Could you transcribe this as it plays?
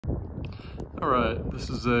All right, this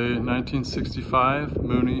is a 1965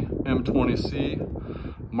 Mooney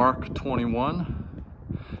M20c Mark 21.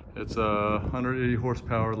 It's a 180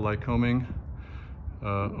 horsepower Lycoming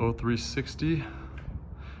 0360.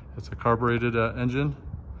 It's a carbureted engine,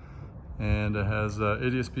 and it has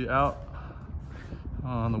ADS-B out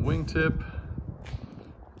on the wingtip,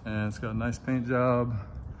 and it's got a nice paint job,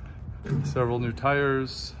 several new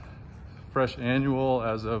tires, fresh annual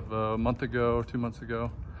as of a month ago, 2 months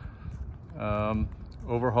ago.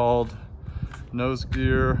 Overhauled nose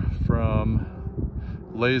gear from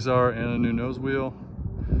Lazar and a new nose wheel.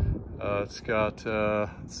 It's got,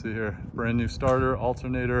 let's see here, brand new starter,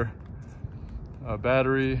 alternator,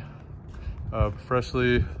 battery,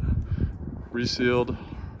 freshly resealed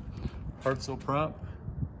Hartzell prop.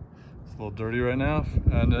 It's a little dirty right now,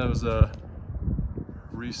 and it was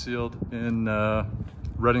resealed in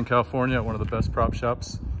Redding, California at one of the best prop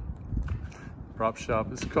shops. Prop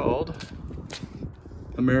shop is called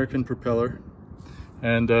American Propeller,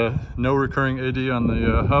 and no recurring AD on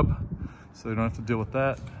the hub, so you don't have to deal with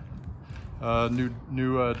that.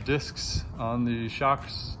 New discs on the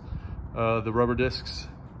shocks, the rubber discs.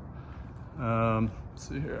 Let's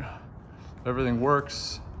see here, everything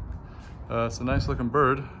works. It's a nice looking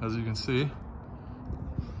bird, as you can see.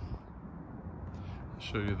 I'll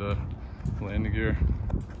show you the landing gear.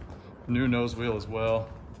 New nose wheel as well.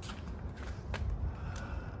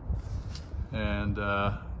 And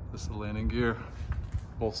this is the landing gear.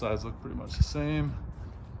 Both sides look pretty much the same.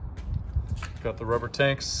 Got the rubber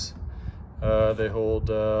tanks. They hold,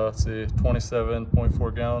 let's see,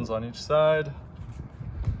 27.4 gallons on each side.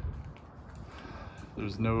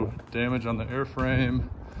 There's no damage on the airframe,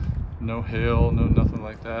 no hail, no nothing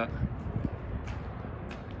like that.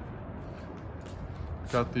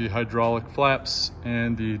 Got the hydraulic flaps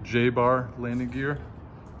and the J-bar landing gear.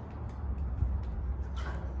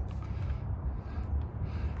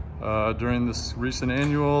 During this recent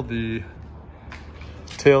annual, the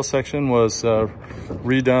tail section was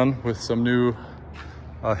redone with some new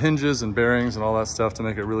hinges and bearings and all that stuff to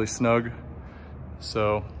make it really snug.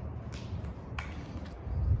 So,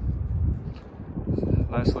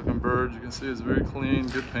 nice looking bird. You can see it's very clean,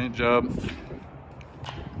 good paint job.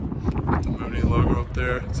 Got the Mooney logo up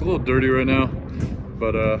there. It's a little dirty right now,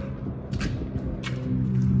 but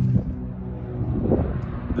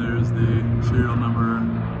there's the serial number,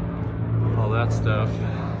 all that stuff.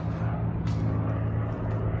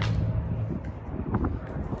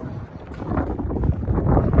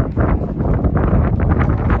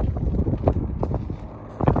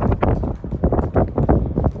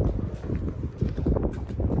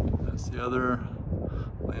 That's the other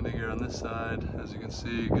landing gear on this side. As you can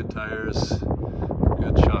see, good tires,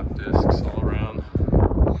 good shock discs all around.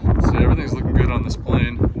 So everything's looking good on this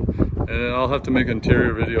plane. And I'll have to make an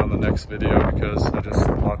interior video on the next video because I just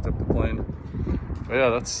locked up the plane. But yeah,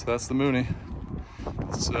 that's the Mooney.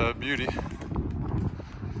 It's a beauty.